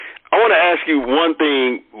I want to ask you one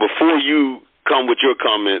thing before you come with your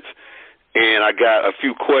comments, and I got a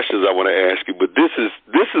few questions I want to ask you. But this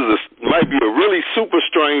might be a really super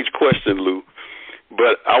strange question, Lou.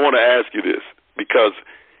 But I want to ask you this because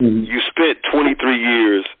you spent 23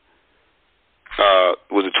 years.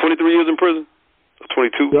 Was it 23 years in prison?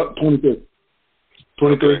 22? Yep, 23.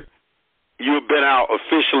 23. Okay. You've been out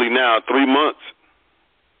officially now 3 months.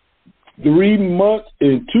 3 months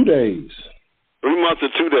and 2 days. 3 months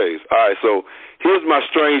and 2 days. All right, so here's my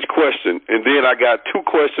strange question, and then I got two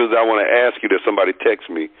questions I want to ask you that somebody text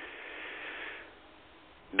me.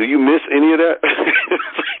 Do you miss any of that?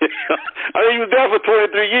 I mean, you was there for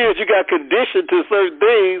 23 years. You got conditioned to certain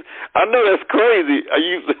things. I know that's crazy.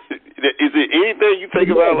 Is it anything you think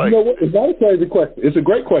about? Like, you know what? It's not a crazy question. It's a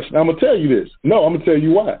great question. I'm going to tell you this. No, I'm going to tell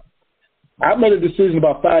you why. I made a decision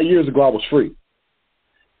about 5 years ago I was free.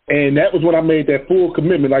 And that was when I made that full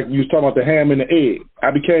commitment, like you was talking about the ham and the egg. I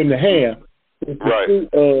became the ham, right?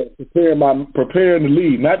 Preparing to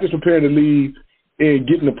leave, not just preparing to leave and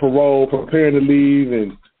getting the parole, preparing to leave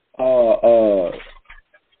and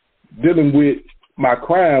dealing with my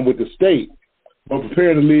crime with the state, but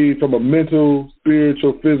preparing to leave from a mental,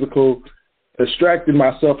 spiritual, physical, extracting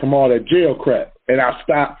myself from all that jail crap. And I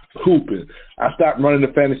stopped hooping. I stopped running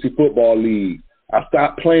the fantasy football league. I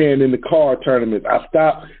stopped playing in the card tournaments. I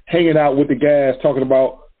stopped hanging out with the guys talking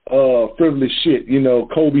about frivolous shit, you know,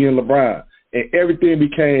 Kobe and LeBron. And everything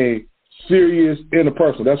became serious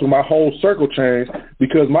interpersonal. That's when my whole circle changed,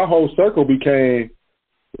 because my whole circle became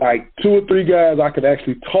like 2 or 3 guys I could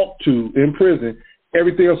actually talk to in prison.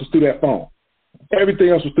 Everything else was through that phone. Everything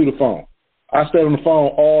else was through the phone. I stayed on the phone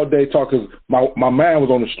all day talking because my mind was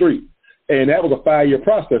on the street. And that was a 5-year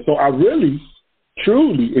process. So I really,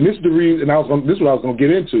 truly, and this is the reason, this is what I was going to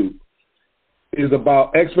get into, is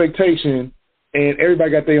about expectation, and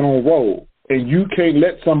everybody got their own role. And you can't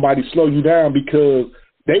let somebody slow you down because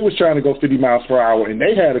they was trying to go 50 miles per hour and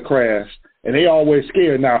they had a crash and they always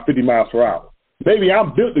scared now 50 miles per hour. Maybe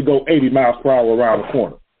I'm built to go 80 miles per hour around the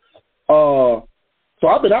corner. So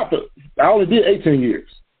I've been out I only did 18 years.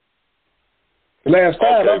 The last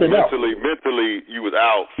 5 I've been out. Mentally, you was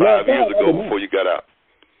out 5 years ago before you got out.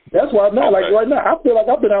 That's why now, like right now, I feel like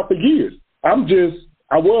I've been out for years. I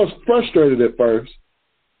was frustrated at first.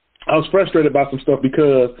 I was frustrated about some stuff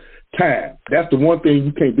because time. That's the one thing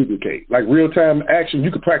you can't duplicate. Like real-time action, you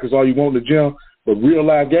can practice all you want in the gym, but real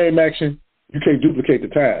live game action, you can't duplicate the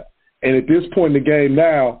time. And at this point in the game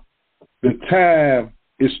now, the time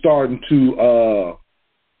is starting to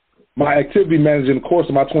my activity managing the course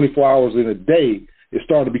of my 24 hours in a day is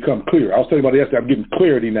starting to become clear. I was telling you about yesterday, I'm getting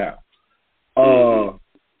clarity now.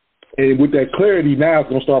 And with that clarity now, it's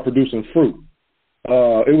going to start producing fruit.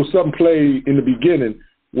 It was something played in the beginning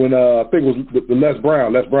when I think it was the Les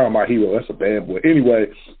Brown, my hero. That's a bad boy. Anyway,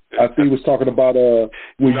 I think he was talking about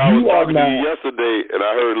when I you was are talking not. To you yesterday, and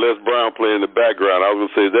I heard Les Brown play in the background. I was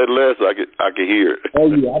gonna say, is that Les? I could hear it. Oh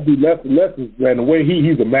yeah, I do. Les is, man. The way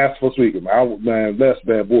he's a masterful speaker, man. Les,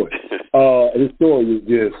 bad boy. His story is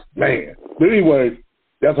just man. But anyway,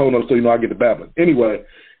 that's a whole nother story. You know, I get to babbling. Anyway,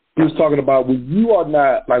 he was talking about when you are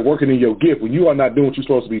not like working in your gift, when you are not doing what you're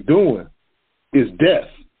supposed to be doing, it's death.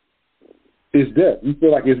 It's death. You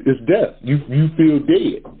feel like it's death. You feel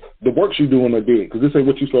dead. The works you're doing are dead because this ain't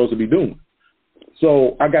what you're supposed to be doing.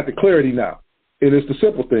 So I got the clarity now, and it's the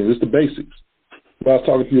simple things. It's the basics. What I was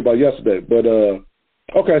talking to you about yesterday. But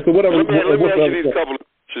okay, so whatever. Let me ask you these couple of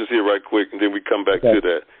questions here right quick, and then we come back to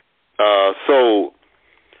that. So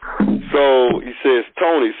he says,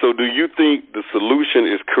 Tony, so do you think the solution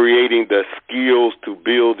is creating the skills to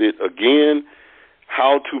build it again?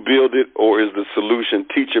 How to build it, or is the solution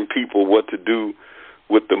teaching people what to do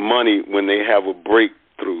with the money when they have a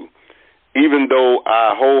breakthrough? Even though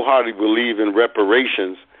I wholeheartedly believe in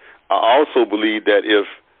reparations, I also believe that if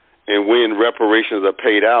and when reparations are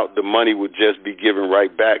paid out, the money would just be given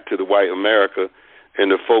right back to the white America,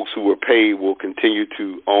 and the folks who were paid will continue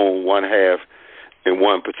to own 1/2 and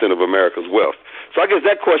 1% of America's wealth. So I guess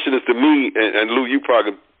that question is to me, and Lou, you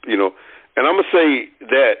probably, and I'm going to say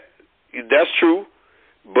that that's true.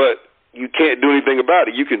 But you can't do anything about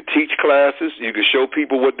it. You can teach classes. You can show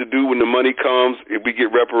people what to do when the money comes, if we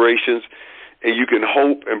get reparations, and you can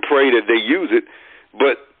hope and pray that they use it.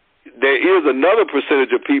 But there is another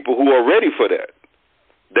percentage of people who are ready for that.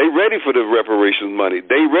 They ready for the reparations money.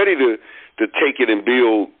 They ready to take it and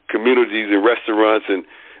build communities and restaurants and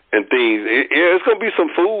things. It's going to be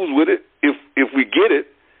some fools with it. If we get it,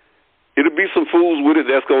 it'll be some fools with it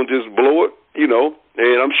that's going to just blow it,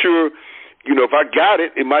 And I'm sure, if I got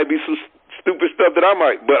it, it might be some stupid stuff that I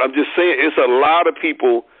might. But I'm just saying it's a lot of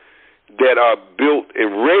people that are built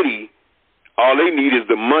and ready All they need is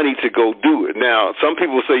the money to go do it. Now, some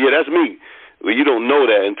people say, yeah, that's me. Well, you don't know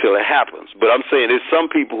that until it happens. But I'm saying there's some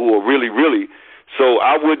people who are really, really. So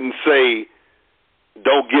I wouldn't say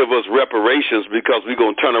don't give us reparations because we're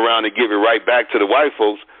going to turn around and give it right back to the white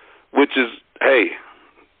folks, which is, hey,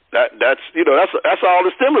 that's all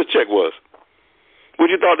the stimulus check was. What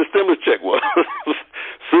you thought the stimulus check was?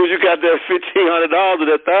 As soon as you got that $1,500 or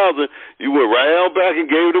that $1,000, you went right on back and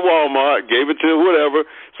gave it to Walmart, gave it to whatever.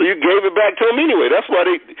 So you gave it back to them anyway. That's why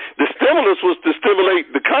the stimulus was to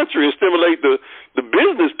stimulate the country and stimulate the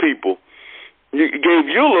business people. You gave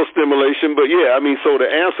you a little stimulation, but yeah, I mean, so to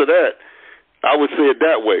answer that, I would say it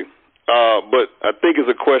that way. But I think it's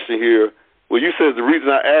a question here. Well, you said the reason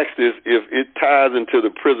I asked is if it ties into the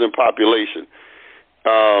prison population.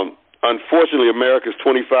 Unfortunately, America is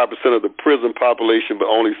 25% of the prison population, but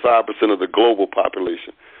only 5% of the global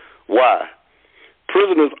population. Why?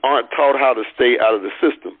 Prisoners aren't taught how to stay out of the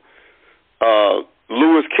system.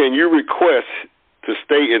 Lewis, can you request to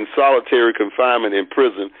stay in solitary confinement in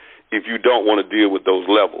prison if you don't want to deal with those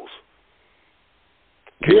levels?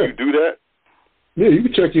 Can you do that? Yeah, you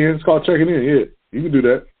can check in. It's called checking in. Yeah, you can do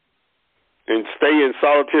that. And stay in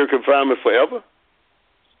solitary confinement forever?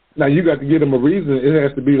 Now, you got to give them a reason. It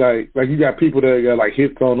has to be like you got people that got, like,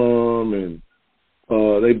 hits on them, and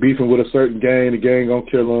they beefing with a certain gang. The gang going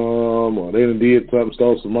to kill them, or they done did something,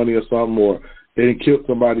 stole some money or something, or they done killed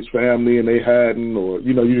somebody's family and they hadn't, or,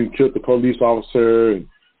 you done killed the police officer. And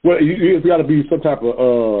well, it's got to be some type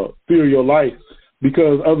of fear of your life,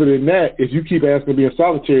 because other than that, if you keep asking to be in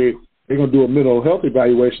solitary, they're going to do a mental health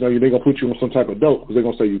evaluation on you. They're going to put you on some type of dope because they're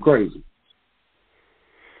going to say you're crazy.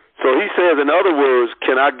 So he says, in other words,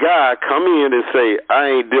 can a guy come in and say, I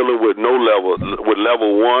ain't dealing with no level, with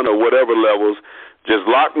level 1 or whatever levels, just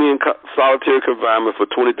lock me in solitary confinement for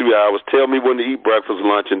 23 hours, tell me when to eat breakfast,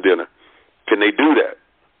 lunch, and dinner? Can they do that?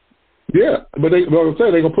 Yeah, but I'm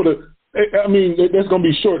saying they're going to put that's going to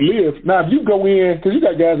be short-lived. Now, if you go in, because you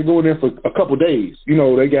got guys that go in there for a couple of days,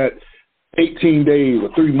 they got 18 days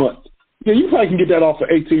or 3 months. Yeah, you probably can get that off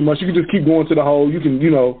for 18 months. You can just keep going to the hole. You can,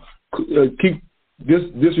 keep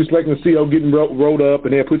disrespecting the CO, getting rolled up,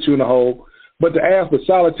 and they'll put you in the hole. But to ask for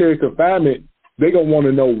solitary confinement, they're going to want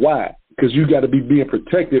to know why, because you got to be being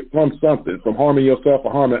protected from something, from harming yourself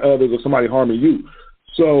or harming others or somebody harming you.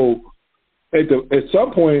 So at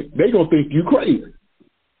some point, they're going to think you crazy.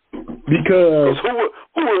 Because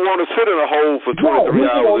who would want to sit in a hole for 23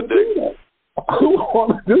 hours a day? Who would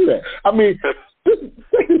want to do that? I mean,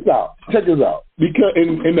 check this out. Because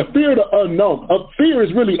in the fear of the unknown, fear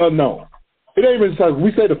is really unknown. It ain't even like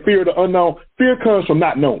we say the fear of the unknown. Fear comes from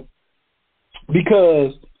not knowing.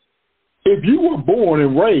 Because if you were born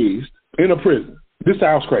and raised in a prison, this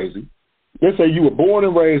sounds crazy. Let's say you were born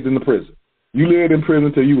and raised in the prison. You lived in prison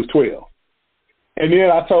until you was 12. And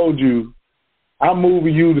then I told you, I'm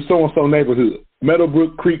moving you to so-and-so neighborhood,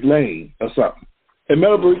 Meadowbrook Creek Lane or something. And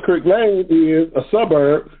Meadowbrook Creek Lane is a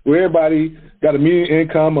suburb where everybody got a median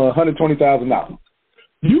income of $120,000.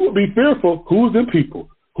 You would be fearful, who's them people?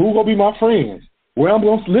 Who going to be my friends? Where I'm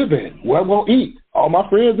going to live in? Where I'm going to eat? All my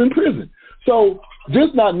friends in prison. So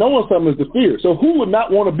just not knowing something is the fear. So who would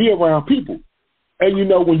not want to be around people? And,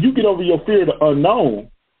 when you get over your fear of the unknown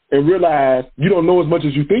and realize you don't know as much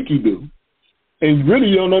as you think you do, and really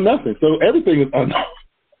you don't know nothing. So everything is unknown.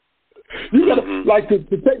 You got to,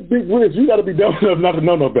 to take big risks, you got to be dumb enough not to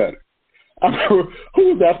know no better. I remember,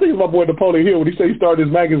 who was that? I think it was my boy Napoleon Hill when he said he started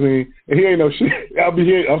his magazine, and he ain't know shit.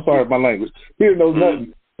 I'm sorry, my language. He didn't know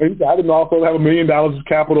nothing. And he said, I didn't know I was supposed to have $1 million as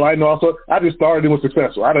capital. I just started and was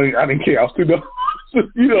successful. I didn't care. I was too dumb.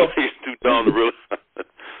 He's too dumb to really.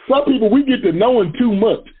 Some people, we get to knowing too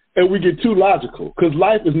much, and we get too logical, because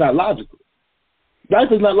life is not logical. Life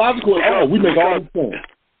is not logical at all. We make all the sense.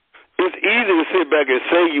 It's easy to sit back and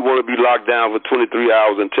say you want to be locked down for 23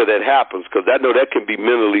 hours until that happens, because I know that can be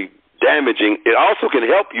mentally damaging. It also can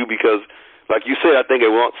help you because, like you said, I think at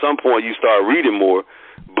some point you start reading more.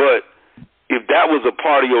 But if that was a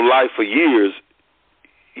part of your life for years,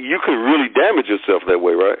 you could really damage yourself that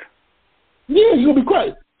way, right? Yeah, you're going to be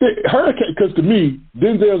crazy. Hurricane, because to me,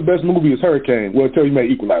 Denzel's best movie is Hurricane. Well, until you made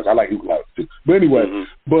Equalizer. I like Equalizer too. But anyway,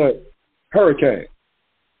 but Hurricane.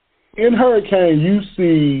 In Hurricane, you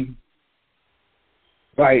see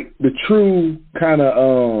like the true kind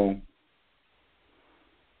of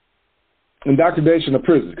indoctrination of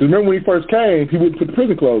prison. Because remember when he first came, he wouldn't put the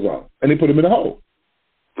prison clothes on, and they put him in a hole.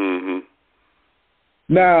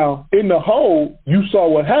 Now, in the hole, you saw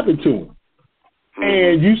what happened to him.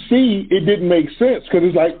 And you see it didn't make sense because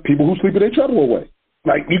it's like people who sleep in their trouble away.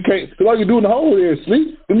 Like you can't, because all you do in the hole is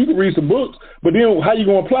sleep, and you can read some books, but then how you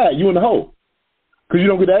going to apply it? You in the hole because you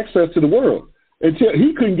don't get access to the world. until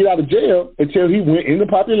he couldn't get out of jail until he went in the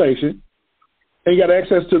population and got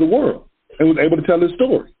access to the world and was able to tell his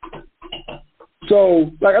story.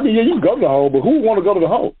 So, like, I mean, yeah, you can go to the hole, but who would want to go to the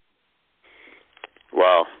hole?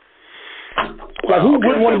 Wow. Like, who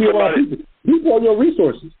wouldn't want to be around people? People are your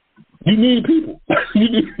resources. You need people. you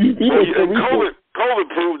need people for resources. COVID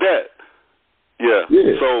proved that. Yeah.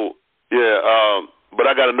 So, but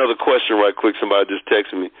I got another question right quick. Somebody just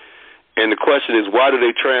texted me. And the question is, why do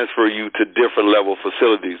they transfer you to different level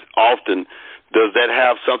facilities often? Does that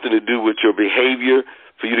have something to do with your behavior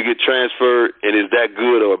for you to get transferred? And is that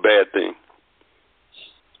good or a bad thing?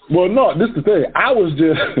 Well, no, this is the thing. I was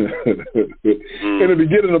just, in the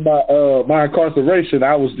beginning of my incarceration,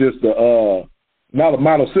 I was just not a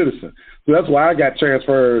model citizen. So that's why I got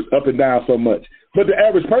transferred up and down so much. But the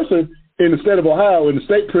average person in the state of Ohio, in the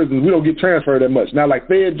state prisons, we don't get transferred that much. Now, like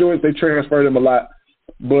Fed joints, they transfer them a lot,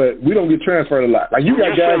 but we don't get transferred a lot. Like you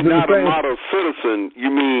got guys in the same. Not a model citizen, you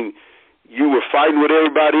mean you were fighting with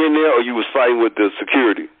everybody in there, or you was fighting with the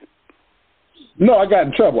security? No, I got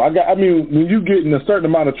in trouble. I mean, when you get in a certain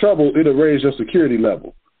amount of trouble, it'll raise your security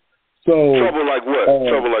level. So trouble like what?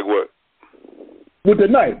 Trouble like what? With the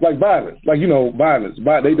knife, like violence, like violence.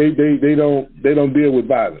 They don't deal with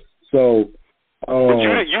violence. So, but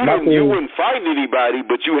you wouldn't fight anybody,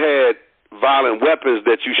 but you had violent weapons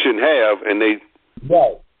that you shouldn't have, and they.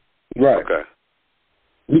 Right. Okay.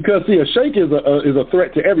 Because see, a shake is a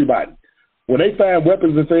threat to everybody. When they find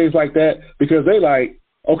weapons and things like that, because they like,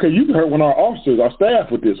 okay, you can hurt one of our officers, our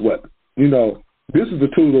staff with this weapon. This is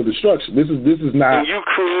a tool of destruction. This is not. And you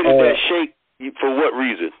created that shake for what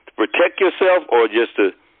reason? To protect yourself or just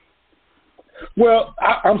to? Well,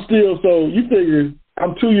 I'm still, so you figure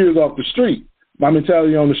I'm 2 years off the street. My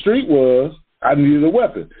mentality on the street was I needed a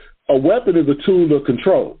weapon. A weapon is a tool of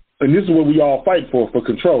control. And this is what we all fight for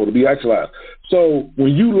control, to be actualized. So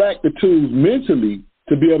when you lack the tools mentally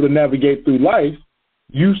to be able to navigate through life,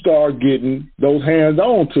 you start getting those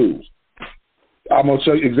hands-on tools. I'm going to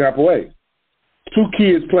show you example A. 2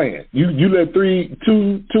 kids playing. You let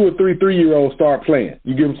two or three 3-year-olds start playing.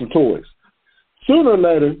 You give them some toys. Sooner or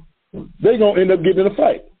later, they're going to end up getting in a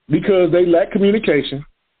fight because they lack communication.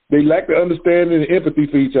 They lack the understanding and empathy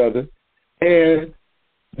for each other. And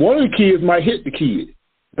one of the kids might hit the kid.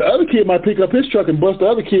 The other kid might pick up his truck and bust the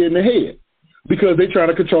other kid in the head because they're trying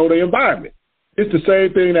to control their environment. It's the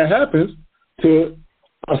same thing that happens to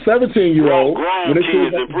a 17-year-old when they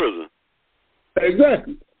kids in prison.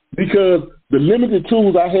 Exactly. Because the limited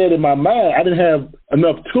tools I had in my mind, I didn't have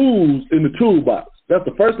enough tools in the toolbox. That's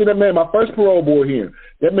the first thing that man, my first parole board hearing.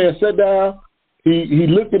 That man sat down, he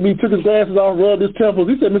looked at me, took his glasses off, rubbed his temples.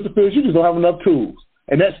 He said, Mr. Phillips, you just don't have enough tools.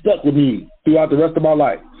 And that stuck with me throughout the rest of my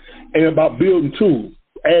life. And about building tools,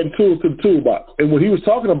 adding tools to the toolbox. And what he was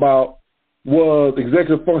talking about was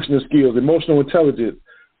executive functioning skills, emotional intelligence,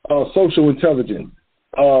 social intelligence,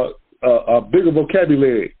 a bigger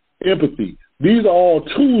vocabulary, empathy. These are all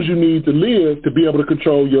tools you need to live to be able to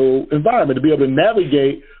control your environment, to be able to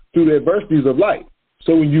navigate through the adversities of life.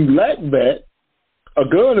 So when you lack that, a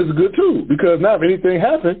gun is a good tool because now if anything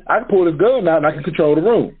happens, I can pull this gun out and I can control the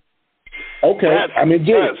room. Okay, I'm in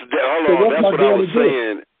jail. That's what I was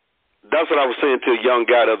saying. That's what I was saying to a young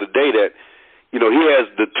guy the other day that, he has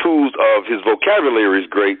the tools of his vocabulary is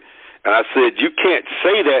great. And I said, you can't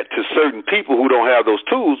say that to certain people who don't have those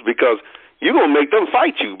tools because you're going to make them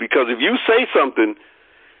fight you. Because if you say something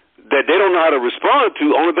that they don't know how to respond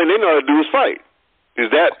to, only thing they know how to do is fight. Is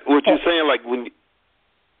that what you're saying? Like when?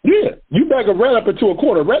 Yeah, you back a rat up into a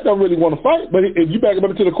corner. Rat don't really want to fight, but if you back him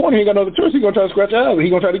up into the corner, he ain't got no other choice. He's going to try to scratch your ass and he's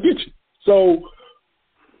going to try to get you. So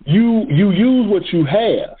you use what you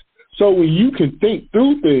have. So when you can think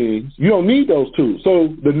through things, you don't need those tools.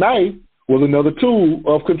 So the knife was another tool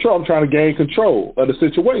of control. I'm trying to gain control of the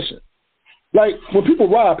situation. Like when people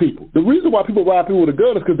rob people, the reason why people rob people with a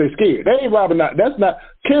gun is because they're scared. They ain't robbing. That's not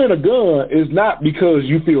carrying a gun is not because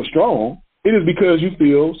you feel strong. It is because you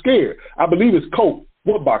feel scared. I believe it's Coke.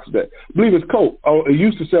 What box is that? I believe it's Coke. Oh, it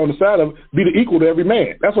used to say on the side of it, be the equal to every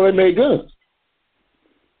man. That's why they made guns.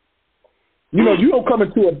 You don't come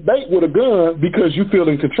into a bank with a gun because you feel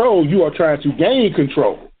in control. You are trying to gain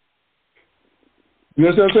control. You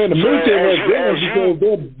know what I'm saying? The military has guns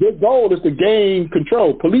because their goal is to gain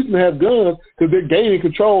control. Policemen have guns because they're gaining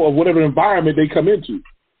control of whatever environment they come into.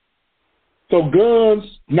 So guns,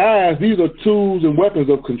 knives, these are tools and weapons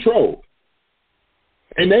of control.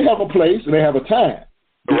 And they have a place and they have a time.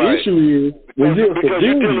 The issue is when you're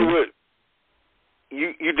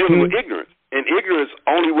dealing with ignorance. And ignorance,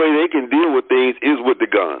 only way they can deal with things is with the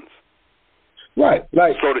guns. Right.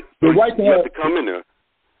 Like so the right to have to come in there.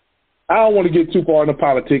 I don't want to get too far into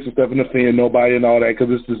politics and stuff and offend nobody and all that because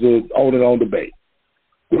this is an on and on debate.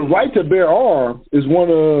 The right to bear arms is one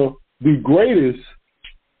of the greatest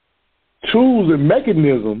tools and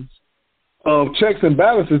mechanisms of checks and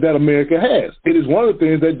balances that America has. It is one of the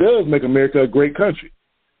things that does make America a great country.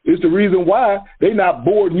 It's the reason why they're not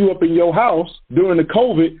boarding you up in your house during the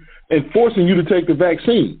COVID and forcing you to take the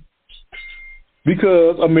vaccine,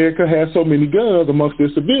 because America has so many guns amongst their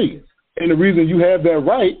civilians. And the reason you have that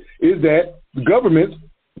right is that the governments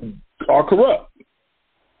are corrupt.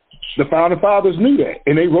 The Founding Fathers knew that,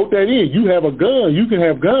 and they wrote that in. You have a gun, you can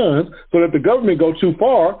have guns, so that if the government go too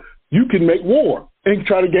far, you can make war and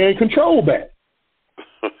try to gain control back.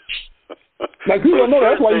 Like, people don't know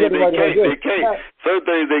that's why you got to write like that. Certain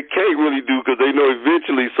things they can't really do because they know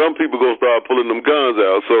eventually some people going to start pulling them guns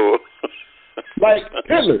out. So, like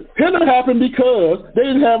Hitler. Hitler happened because they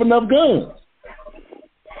didn't have enough guns.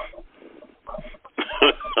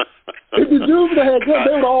 If the Jews would have had guns,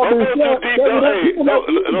 they would all been shot.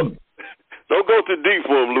 Don't go too deep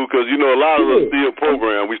for them, Lou, because, you know, a lot of us still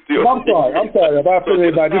program. I'm sorry. If I offend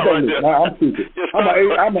anybody, just don't listen. I'm stupid.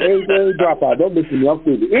 I'm an 8th grade dropout. Don't listen to me. I'm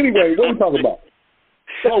stupid. Anyway, what are we talking about?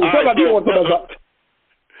 So, something I do want to talk about.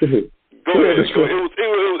 Go ahead. It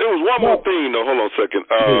was one more thing, though. Hold on a second.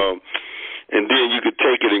 And then you could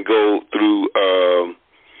take it and go through,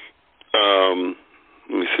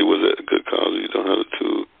 let me see, was that a good cause? You don't have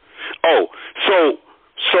to. Oh,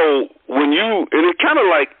 so when you, and it kind of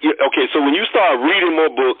like, okay, so when you start reading more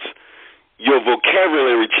books, your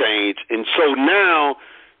vocabulary change, and so now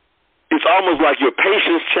it's almost like your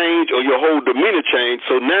patience change or your whole demeanor change.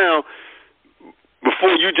 So now,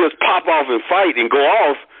 before you just pop off and fight and go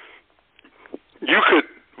off, you could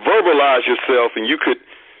verbalize yourself and you could,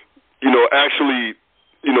 actually,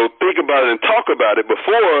 think about it and talk about it.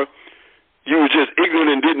 Before, you were just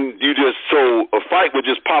ignorant and so a fight would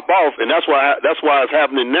just pop off, and that's why it's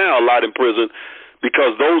happening now a lot in prison,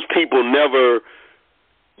 because those people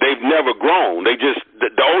they've never grown. They just, the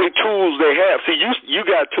only tools they have, see, you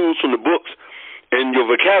got tools from the books and your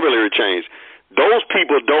vocabulary changed. Those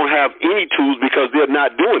people don't have any tools because they're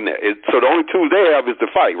not doing that. So the only tools they have is to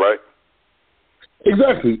fight, right?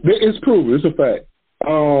 Exactly. It's proven. It's a fact.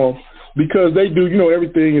 Because they do,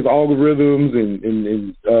 everything is algorithms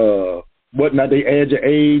and whatnot. They add your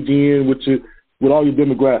age in with all your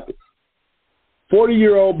demographics.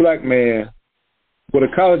 40-year-old black man with a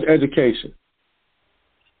college education.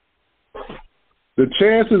 The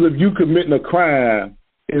chances of you committing a crime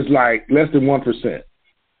is like less than 1%.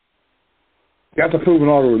 That's a proven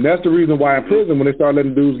order. And that's the reason why in prison, when they start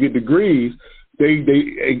letting dudes get degrees,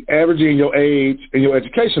 they average in your age and your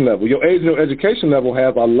education level. Your age and your education level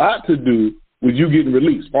have a lot to do with you getting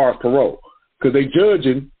released as far as parole, because they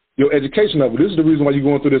judging your education level. This is the reason why you're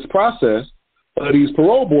going through this process of these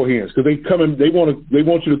parole board hearings, because they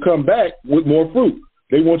want you to come back with more fruit.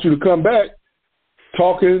 They want you to come back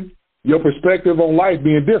talking your perspective on life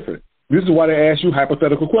being different. This is why they ask you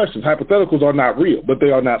hypothetical questions. Hypotheticals are not real, but they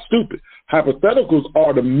are not stupid. Hypotheticals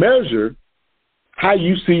are to measure how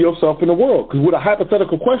you see yourself in the world. Because with a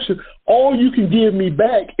hypothetical question, all you can give me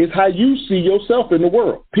back is how you see yourself in the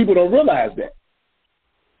world. People don't realize that.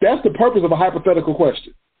 That's the purpose of a hypothetical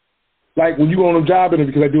question. Like when you go on a job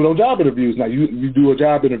interview, because I do it on job interviews. Now you do a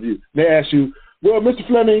job interview. They ask you, well, Mr.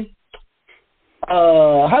 Fleming,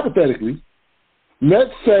 hypothetically,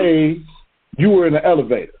 let's say you were in an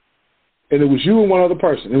elevator and it was you and one other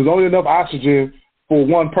person. It was only enough oxygen for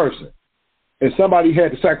one person, and somebody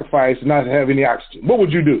had to sacrifice and not have any oxygen. What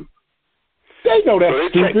would you do? They know that's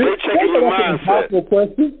stupid. They know that's an impossible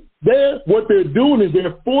question. What they're doing is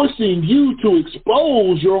they're forcing you to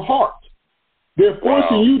expose your heart. They're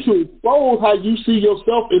forcing you to expose how you see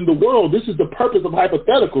yourself in the world. This is the purpose of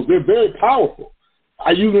hypotheticals. They're very powerful.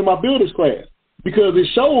 I use it in my builders class because it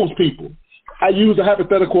shows people. I use a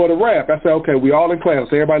hypothetical of the raft. I say, okay, we all in class.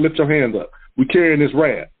 Say, everybody lift your hands up. We carrying this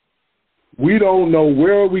raft. We don't know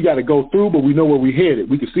where we got to go through, but we know where we headed.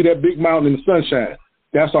 We can see that big mountain in the sunshine.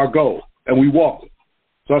 That's our goal, and we walk it.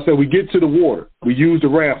 So I said, we get to the water. We use the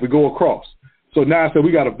raft. We go across. So now I said,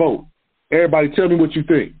 we got a boat. Everybody tell me what you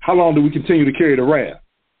think. How long do we continue to carry the raft?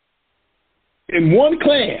 In one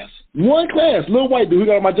class, little white dude, we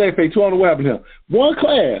got on my JFA, 2 on the web in him. One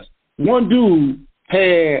class, one dude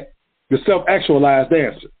had the self-actualized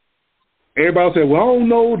answer. Everybody said, well, I don't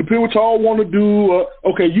know, depend what y'all want to do.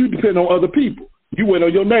 Okay, you depend on other people. You wait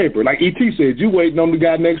on your neighbor. Like E.T. said, you waiting on the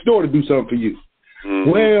guy next door to do something for you.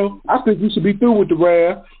 Mm-hmm. Well, I think you should be through with the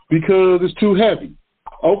raft because it's too heavy.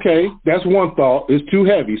 Okay, that's one thought. It's too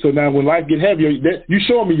heavy. So now when life get heavier, you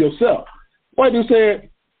show me yourself. White dude said,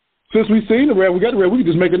 since we've seen the raft, we got the raft, we can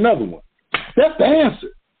just make another one. That's the answer.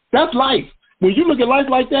 That's life. When you look at life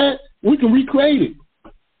like that, we can recreate it.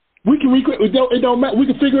 We can recreate it. It don't matter. We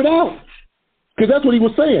can figure it out. Because that's what he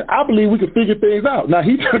was saying. I believe we can figure things out. Now,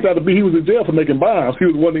 he turned out to be, he was in jail for making bombs. He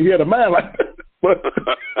was one that he had a mind like that.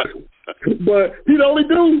 But he's the only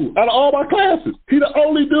dude out of all my classes. He's the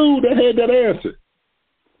only dude that had that answer.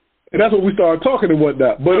 And that's when we started talking and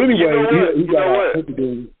whatnot. But anyway, you know what?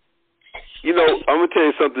 You know, I'm going to tell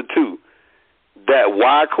you something, too. That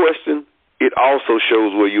why question, it also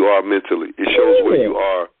shows where you are mentally. It shows where you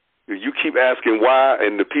are. If you keep asking why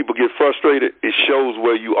and the people get frustrated, it shows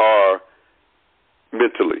where you are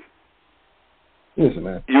mentally. Listen,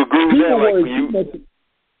 man. You agree with that?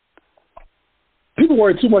 People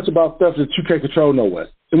worry too much about stuff that you can't control no way.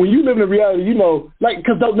 And when you live in reality, you know, like,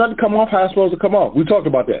 because nothing come off how it's supposed to come off. We talked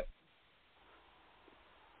about that.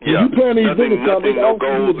 Yeah. You plan these nothing, no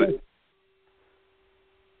goals.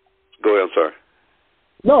 Go ahead, I'm sorry.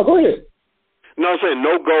 No, go ahead. No, I'm saying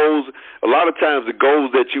no goals. A lot of times the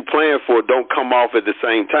goals that you plan for don't come off at the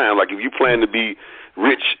same time. Like if you plan to be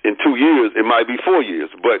rich in 2 years, it might be 4 years.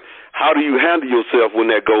 But how do you handle yourself when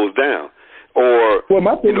that goes down? Or,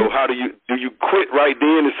 you know, how do you quit right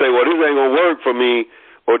then and say, well, this ain't going to work for me?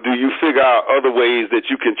 Or do you figure out other ways that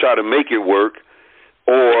you can try to make it work?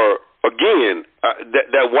 Or, again,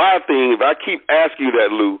 that why thing, if I keep asking you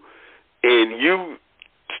that, Lou, and you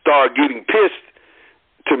start getting pissed,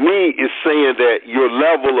 to me, it's saying that your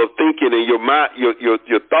level of thinking and your mind,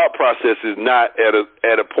 your thought process is not at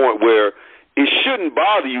a point where it shouldn't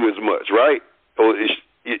bother you as much, right? Or if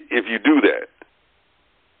you do that.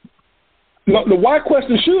 No, the why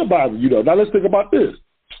question should bother you, though. Now let's think about this,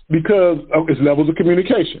 because it's levels of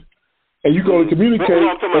communication, and you go to communicate. Well,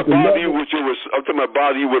 I'm talking about bother you with I'm talking about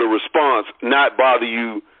bother you with a response, not bother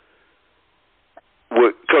you.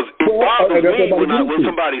 Because it bothers me when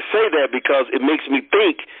somebody say that, because it makes me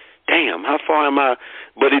think, damn, how far am I?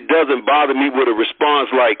 But it doesn't bother me with a response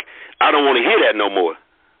like, I don't want to hear that no more.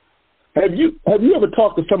 Have you ever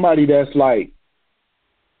talked to somebody that's like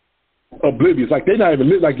oblivious, like they're not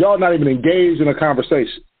even, like y'all not even engaged in a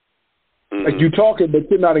conversation? Mm-hmm. Like you talking, but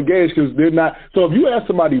you're not engaged because they're not. So if you ask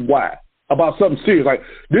somebody why about something serious, like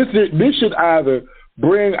this should either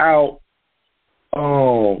bring out,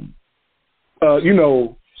 you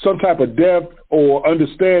know, some type of depth or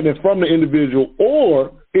understanding from the individual,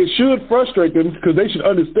 or it should frustrate them because they should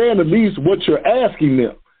understand at least what you're asking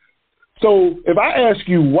them. So if I ask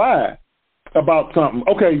you why about something,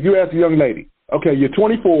 okay, you ask a young lady, okay, you're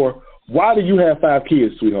 24, why do you have 5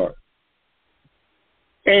 kids, sweetheart?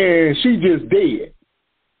 And she just dead.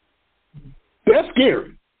 That's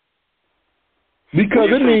scary. Because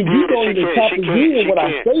it means you don't even comprehend what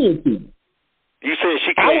I'm saying to you. You saying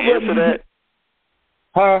she can't answer that?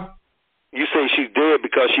 Huh? You saying she's dead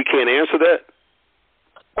because she can't answer that?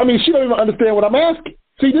 I mean, she don't even understand what I'm asking.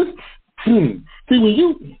 See this? See,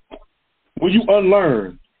 when you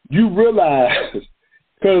unlearn, you realize,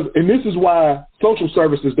 and this is why social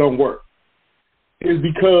services don't work, is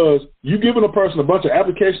because you're giving a person a bunch of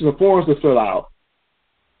applications and forms to fill out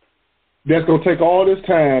that's going to take all this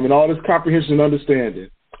time and all this comprehension and understanding.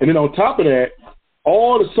 And then on top of that,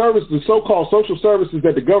 all the services, the so-called social services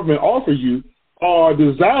that the government offer you are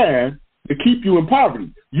designed to keep you in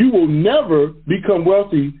poverty. You will never become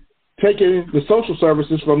wealthy taking the social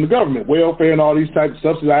services from the government, welfare and all these types of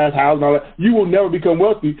subsidized housing, all that. You will never become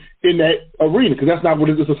wealthy in that arena because that's not what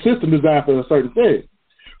it is. It's a system designed for a certain thing.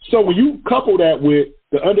 So when you couple that with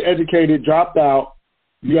the undereducated, dropped out,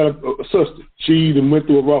 you got a sister. She even went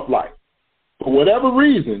through a rough life. For whatever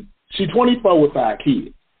reason, she's 24 with 5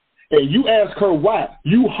 kids. And you ask her why.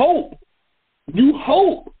 You hope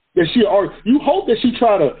that she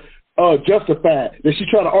try to justify, that she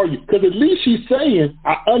try to argue. Because at least she's saying,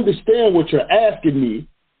 I understand what you're asking me,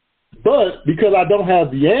 but because I don't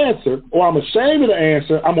have the answer or I'm ashamed of the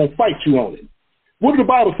answer, I'm going to fight you on it. What did the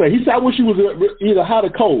Bible say? He said, I wish you was either hot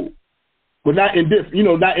or cold, but not in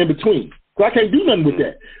not in between. So I can't do nothing with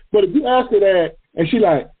that. But if you ask her that and she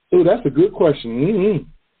like, oh, that's a good question. Mm-hmm.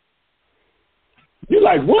 You're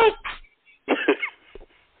like, what?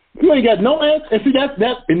 You ain't got no answer. And see, that,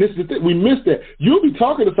 and this is the thing, we missed that. You'll be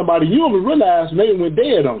talking to somebody, you don't even realize when they went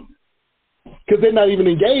dead on you because they're not even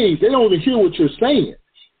engaged. They don't even hear what you're saying.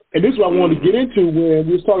 And this is what I wanted to get into when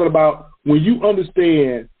we was talking about when you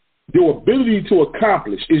understand your ability to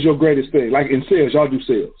accomplish is your greatest thing. Like in sales, y'all do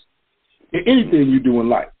sales. In anything you do in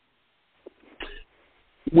life.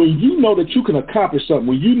 When you know that you can accomplish something,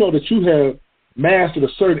 when you know that you have mastered a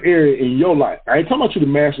certain area in your life. I ain't talking about you to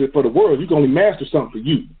master it for the world. You can only master something for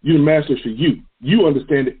you. You can master it for you. You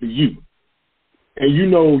understand it for you. And you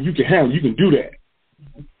know you can handle it. You can do that.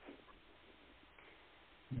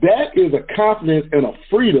 That is a confidence and a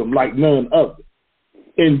freedom like none other.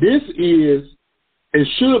 And this is, it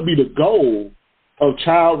should be the goal of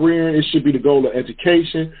child rearing. It should be the goal of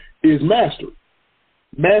education, is mastery.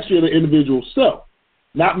 Mastery of the individual self,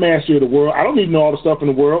 not mastery of the world. I don't need to know all the stuff in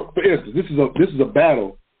the world. For instance, this is a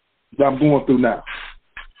battle that I'm going through now.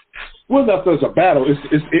 Whether that's a battle,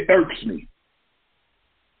 it irks me.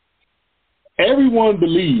 Everyone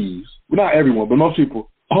believes, well, not everyone, but most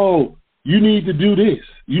people, oh, you need to do this.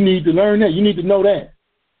 You need to learn that. You need to know that.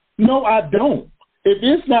 No, I don't. If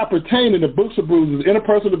it's not pertaining to Books of Bruises,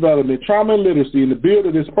 interpersonal development, trauma and literacy, and the build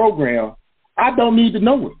of this program, I don't need to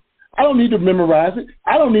know it. I don't need to memorize it.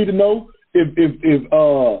 I don't need to know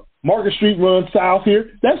if Market Street runs south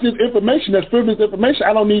here. That's just information. That's frivolous information.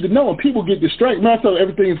 I don't need to know. And people get distracted. Man, so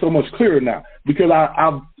everything is so much clearer now because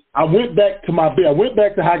I went back to my bed. I went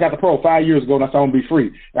back to how I got the pro 5 years ago, and I saw him be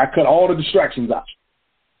free. I cut all the distractions out.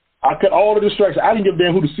 I cut all the distractions. I didn't give a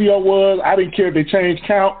damn who the CO was. I didn't care if they changed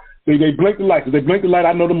count. They blinked the light. If they blinked the light,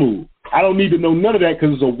 I know the move. I don't need to know none of that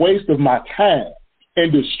because it's a waste of my time.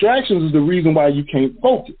 And distractions is the reason why you can't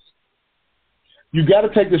focus. You got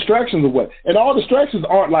to take distractions away. And all distractions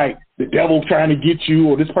aren't like the devil trying to get you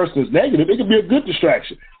or this person is negative. It could be a good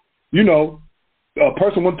distraction. You know, a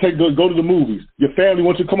person wants to go to the movies. Your family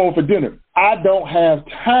wants you to come over for dinner. I don't have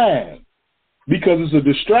time because it's a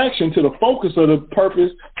distraction to the focus of the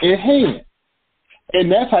purpose in hand.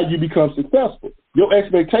 And that's how you become successful. Your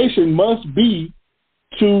expectation must be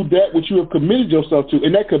to that which you have committed yourself to.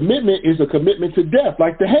 And that commitment is a commitment to death,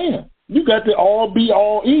 like the hand. You got to all be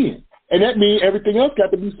all in. And that means everything else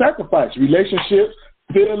got to be sacrificed. Relationships,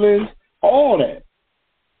 feelings, all that.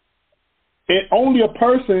 And only a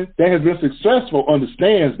person that has been successful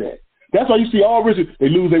understands that. That's why you see all rich, they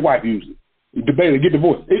lose their wife usually. They debate, they get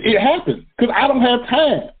divorced. It happens because I don't have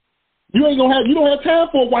time. You don't have time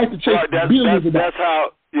for a wife to chase billions of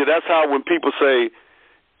dollars. That's how when people say,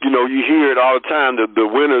 you know, you hear it all the time, the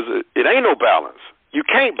winners, it ain't no balance. You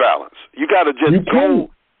can't balance. You got to just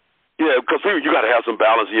go. Yeah, because you got to have some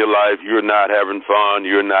balance in your life. You're not having fun.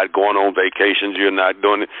 You're not going on vacations. You're not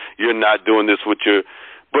doing it. You're not doing this with your.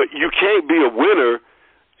 But you can't be a winner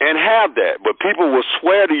and have that. But people will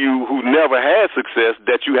swear to you who never had success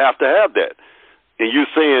that you have to have that, and you're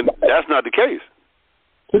saying that's not the case.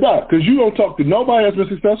 Because you don't talk to nobody that's been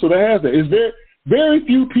successful that has that. It's very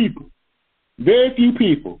few people. Very few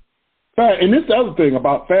people. And this is the other thing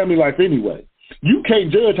about family life anyway. You can't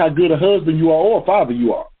judge how good a husband you are or a father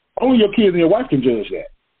you are. Only your kids and your wife can judge that.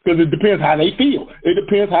 Because it depends how they feel. It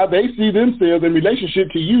depends how they see themselves in relationship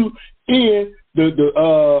to you in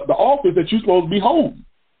the office that you're supposed to be holding.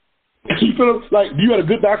 You feel like, do you have a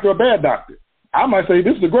good doctor or a bad doctor? I might say,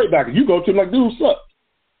 this is a great doctor. You go to him like, dude, sucks.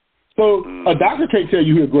 So a doctor can't tell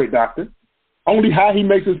you he's a great doctor. Only how he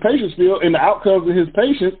makes his patients feel and the outcomes of his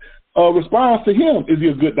patients response to him. Is he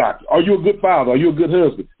a good doctor? Are you a good father? Are you a good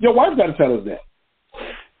husband? Your wife's got to tell us that.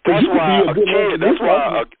 That's why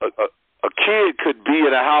a kid could be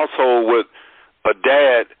in a household with a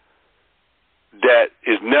dad that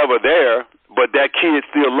is never there, but that kid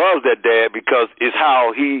still loves that dad because it's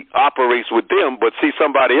how he operates with them. But see,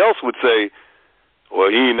 somebody else would say, well,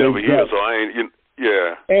 he ain't never here, so I ain't...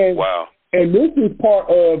 Wow. And this is part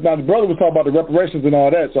of, now the brother was talking about the reparations and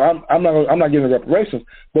all that, so I'm not getting the reparations.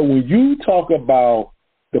 But when you talk about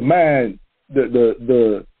the mind,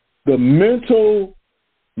 the mental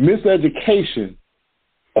miseducation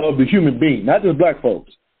of the human being, not just black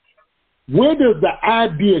folks, where does the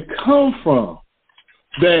idea come from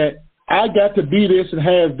that I got to be this and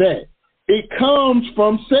have that? It comes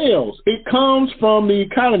from sales. It comes from the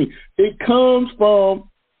economy. It comes from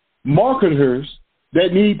marketers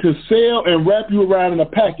that need to sell and wrap you around in a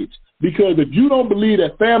package. Because if you don't believe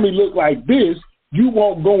that family look like this, you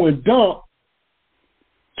won't go and dump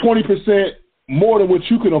 20% more than what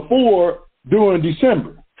you can afford during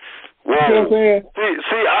December. Well, you know what I'm saying?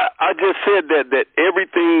 I just said that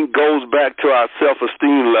everything goes back to our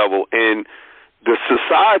self-esteem level, and the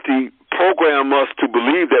society program us to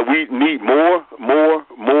believe that we need more,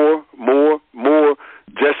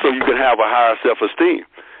 just so you can have a higher self-esteem.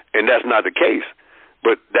 And that's not the case.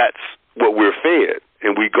 But that's what we're fed,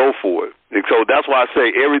 and we go for it. And so that's why I say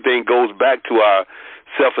everything goes back to our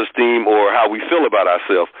self-esteem or how we feel about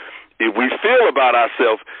ourselves. If we feel about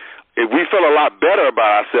ourselves, if we feel a lot better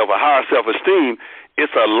about ourselves, a higher self-esteem,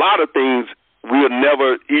 it's a lot of things we'll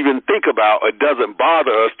never even think about. It doesn't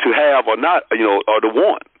bother us to have or not, or to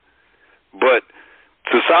want. But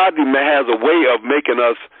society has a way of making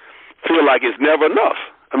us feel like it's never enough.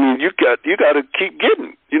 I mean, you got to keep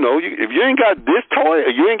getting. If you ain't got this toy,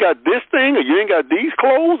 or you ain't got this thing, or you ain't got these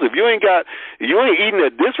clothes, if you ain't eating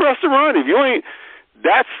at this restaurant, if you ain't,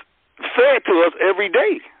 That's fed to us every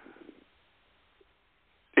day.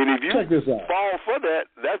 And if you Check this out. fall for that,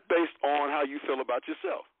 that's based on how you feel about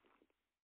yourself.